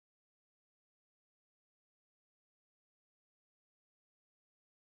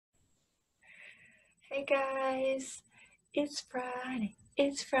Hey guys, it's Friday,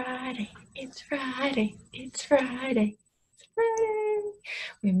 it's Friday, it's Friday, it's Friday, it's Friday.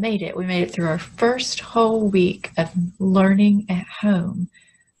 We made it. We made it through our first whole week of learning at home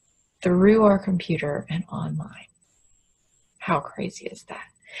through our computer and online. How crazy is that?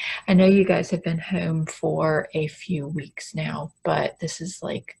 I know you guys have been home for a few weeks now, but this is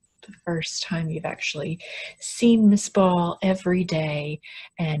like the first time you've actually seen Miss Ball every day,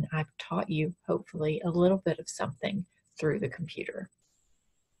 and I've taught you hopefully a little bit of something through the computer.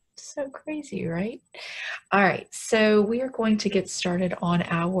 So crazy, right? All right, so we are going to get started on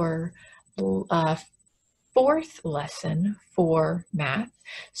our uh, fourth lesson for math.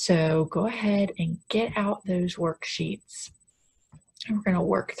 So go ahead and get out those worksheets. And we're going to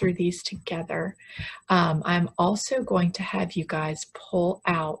work through these together. I'm also going to have you guys pull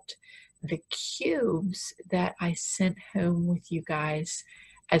out the cubes that I sent home with you guys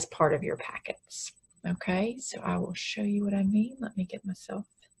as part of your packets. Okay, so I will show you what I mean. Let me get myself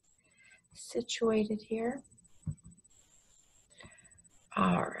situated here.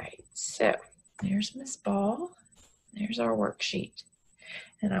 All right, so there's Miss Ball. There's our worksheet.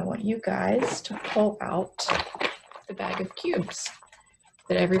 And I want you guys to pull out the bag of cubes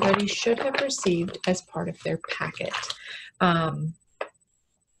that everybody should have received as part of their packet.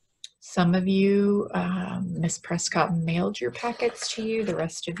 Some of you, Miss Prescott mailed your packets to you. The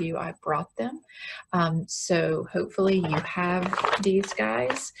rest of you, I brought them. So hopefully you have these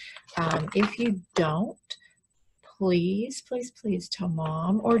guys. If you don't, please, please, please tell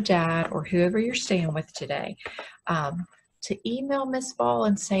mom or dad or whoever you're staying with today to email Miss Ball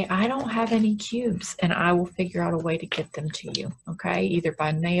and say, I don't have any cubes, and I will figure out a way to get them to you, okay? Either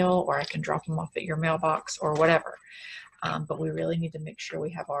by mail or I can drop them off at your mailbox or whatever. But we really need to make sure we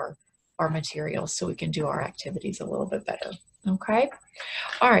have our materials so we can do our activities a little bit better, okay?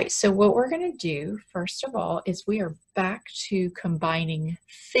 All right, so what we're gonna do, first of all, is we are back to combining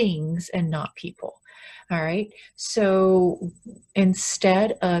things and not people. All right, so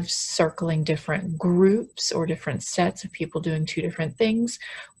instead of circling different groups or different sets of people doing two different things,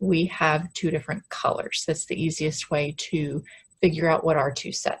 we have two different colors. That's the easiest way to figure out what our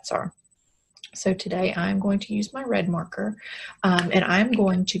two sets are. So today I'm going to use my red marker and I'm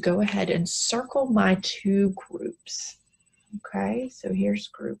going to go ahead and circle my two groups. Okay, so here's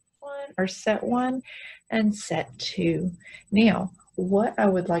group one or set one and set two. Now, what I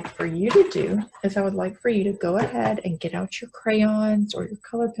would like for you to do is I would like for you to go ahead and get out your crayons or your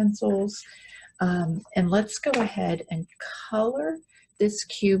color pencils and let's go ahead and color this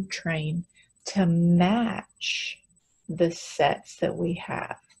cube train to match the sets that we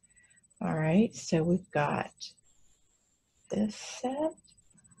have. All right, so we've got this set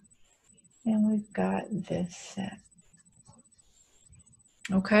and we've got this set.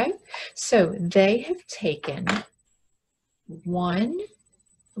 Okay, so they have taken one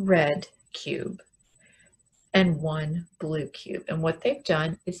red cube and one blue cube. And what they've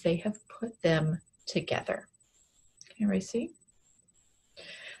done is they have put them together. Can everybody see?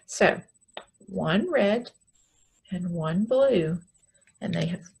 So one red and one blue, and they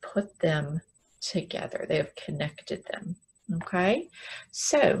have put them together. They have connected them. Okay,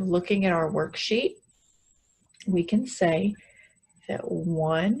 so looking at our worksheet, we can say that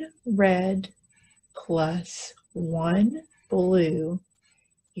one red plus one blue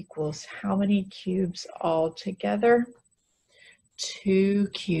equals how many cubes all together? 2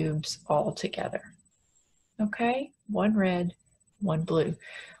 cubes all together. Okay, one red, one blue.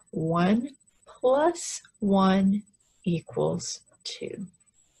 1 plus 1 equals 2.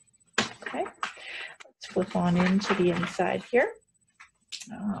 Okay, let's flip on into the inside here.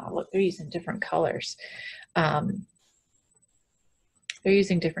 Oh, look, they're using different colors. They're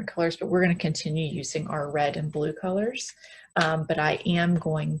using different colors, but we're going to continue using our red and blue colors. But I am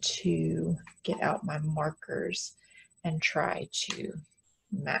going to get out my markers and try to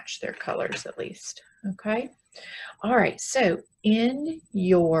match their colors at least. Okay. All right. So in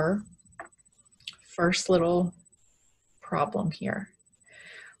your first little problem here,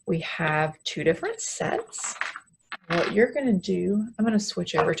 we have two different sets. What you're going to do, I'm going to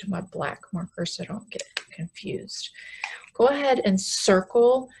switch over to my black marker so I don't get confused. Go ahead and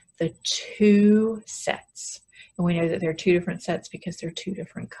circle the two sets. And we know that they're two different sets because they're two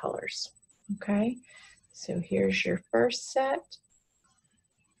different colors. Okay, so here's your first set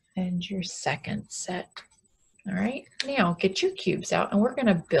and your second set. All right, now get your cubes out and we're going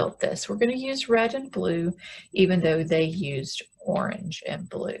to build this. We're going to use red and blue, even though they used orange and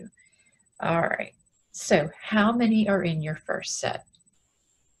blue. All right, so how many are in your first set?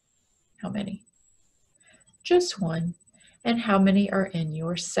 How many? Just one. And how many are in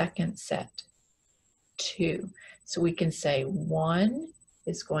your second set? 2. So we can say 1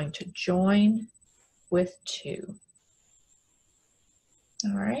 is going to join with 2.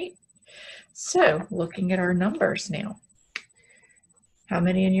 All right. So looking at our numbers now. How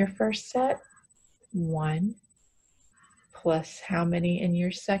many in your first set? 1. Plus how many in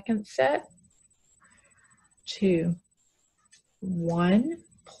your second set? 2. 1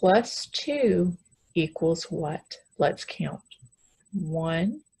 plus 2 equals what? Let's count.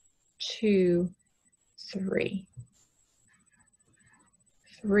 1, 2, 3.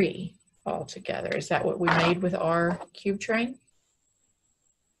 3 altogether. Is that what we made with our cube train?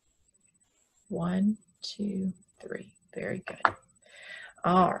 1, 2, 3. Very good.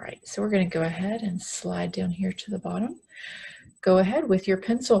 All right, so we're going to go ahead and slide down here to the bottom. Go ahead with your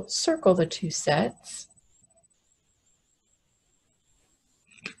pencil, circle the 2 sets.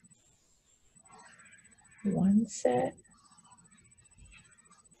 One set,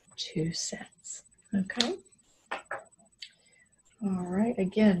 2 sets. Okay. All right,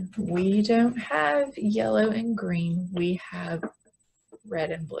 again, we don't have yellow and green. We have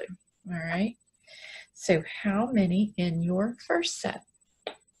red and blue. All right. So how many in your first set?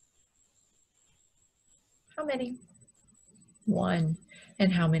 How many? 1.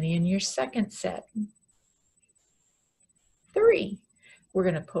 And how many in your second set? 3. We're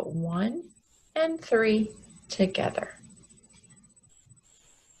going to put 1 and 3 together.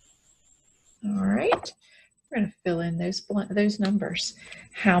 All right. We're going to fill in those numbers.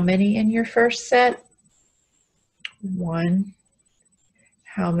 How many in your first set? 1.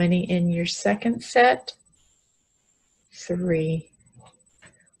 How many in your second set? 3.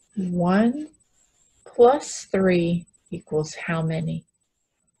 1 plus 3 equals how many?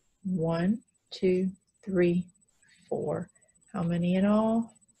 1, 2, 3, 4. How many in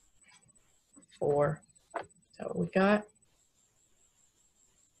all? 4. Is that what we got?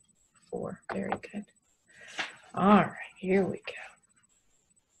 4. Very good. All right, here we go.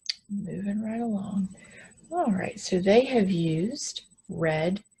 Moving right along. All right, so they have used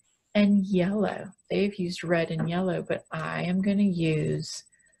red and yellow. They've used red and yellow, but I am going to use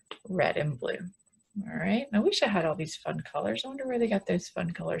red and blue. All right, I wish I had all these fun colors. I wonder where they got those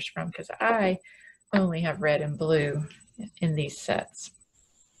fun colors from, because I only have red and blue in these sets.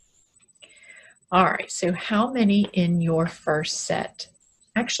 All right, so how many in your first set?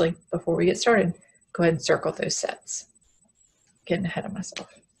 Actually, before we get started, go ahead and circle those sets. Getting ahead of myself.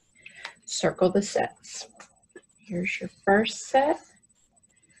 Circle the sets. Here's your first set,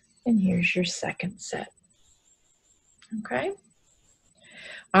 and here's your second set. Okay?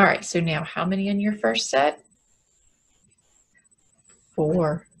 All right, so now how many in your first set?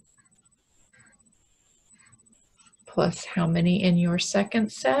 4. Plus how many in your second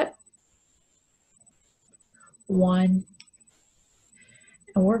set? 1.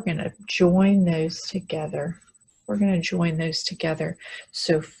 And we're going to join those together. We're going to join those together.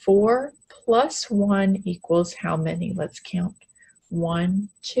 So 4 plus 1 equals how many? Let's count. 1,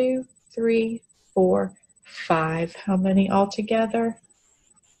 2, 3, 4, 5. How many altogether?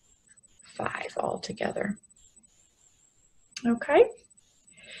 5 altogether. Okay.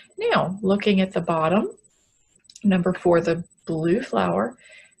 Now, looking at the bottom, number 4, the blue flower,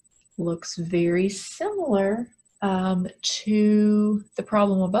 looks very similar to the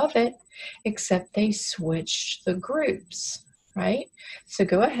problem above it, except they switched the groups, right? So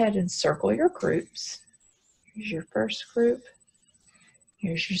go ahead and circle your groups. Here's your first group.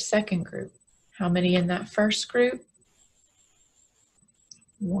 Here's your second group. How many in that first group?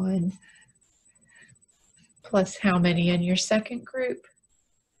 1. Plus how many in your second group?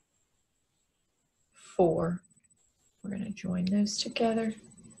 4. We're going to join those together.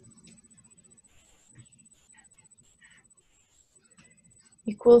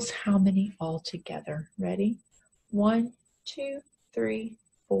 Equals how many altogether? Ready? 1, 2, 3,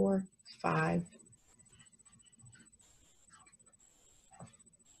 4, 5.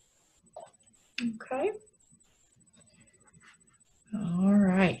 Okay. All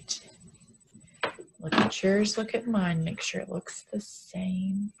right. Look at yours, look at mine, make sure it looks the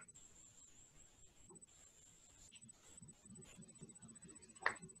same.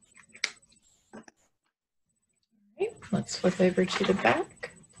 Okay, let's flip over to the back.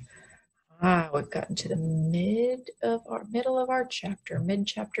 We've gotten to the middle of our chapter,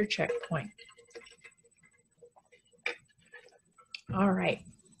 mid-chapter checkpoint. All right.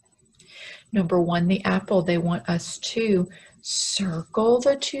 Number 1, the apple. They want us to circle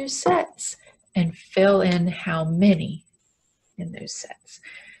the 2 sets and fill in how many in those sets.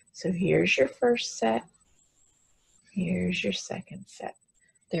 So here's your first set. Here's your second set.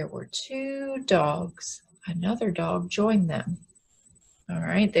 There were 2 dogs. Another dog joined them. All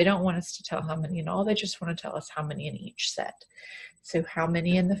right, they don't want us to tell how many in all, they just want to tell us how many in each set. So how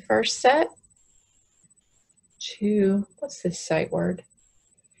many in the first set? 2, what's this sight word?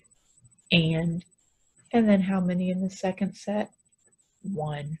 And then how many in the second set?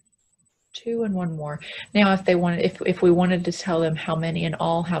 1. 2 and 1 more. Now if they wanted, if we wanted to tell them how many in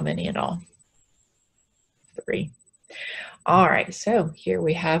all, how many in all? 3. All right, so here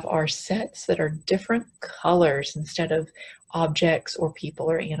we have our sets that are different colors instead of objects or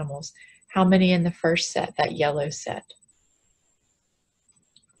people or animals. How many in the first set, that yellow set?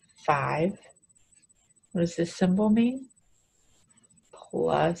 5. What does this symbol mean?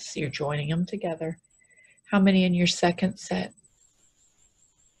 Plus, you're joining them together. How many in your second set?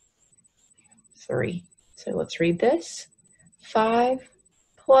 3. So let's read this. 5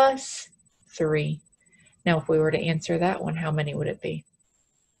 plus 3. Now, if we were to answer that one, how many would it be?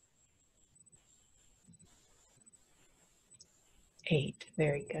 8.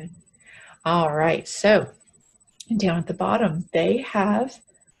 Very good. All right, so down at the bottom, they have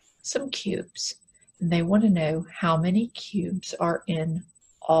some cubes. And they want to know how many cubes are in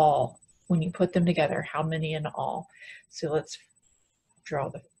all. When you put them together, how many in all? So let's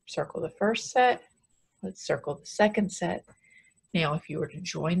circle the first set. Let's circle the second set. Now, if you were to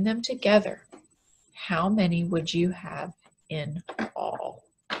join them together, how many would you have in all?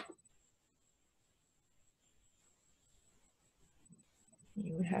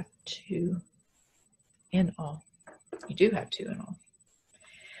 You would have 2 in all. You do have 2 in all.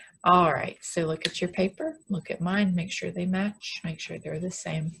 All right, so look at your paper, look at mine, make sure they match, make sure they're the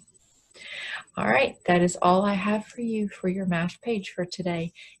same. All right, that is all I have for you for your math page for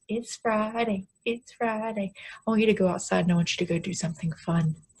today. It's Friday, it's Friday. I want you to go outside and I want you to go do something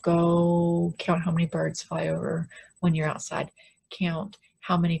fun. Go count how many birds fly over when you're outside. Count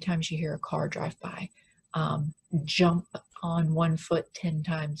how many times you hear a car drive by. Jump on one foot 10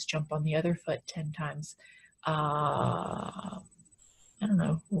 times, jump on the other foot 10 times. I don't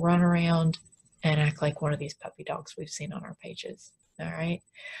know, run around and act like one of these puppy dogs we've seen on our pages. All right.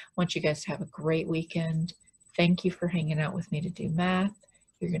 I want you guys to have a great weekend. Thank you for hanging out with me to do math.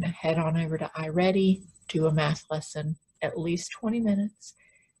 You're going to head on over to iReady, do a math lesson, at least 20 minutes.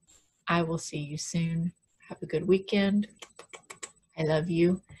 I will see you soon. Have a good weekend. I love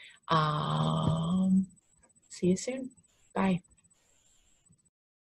you. See you soon. Bye.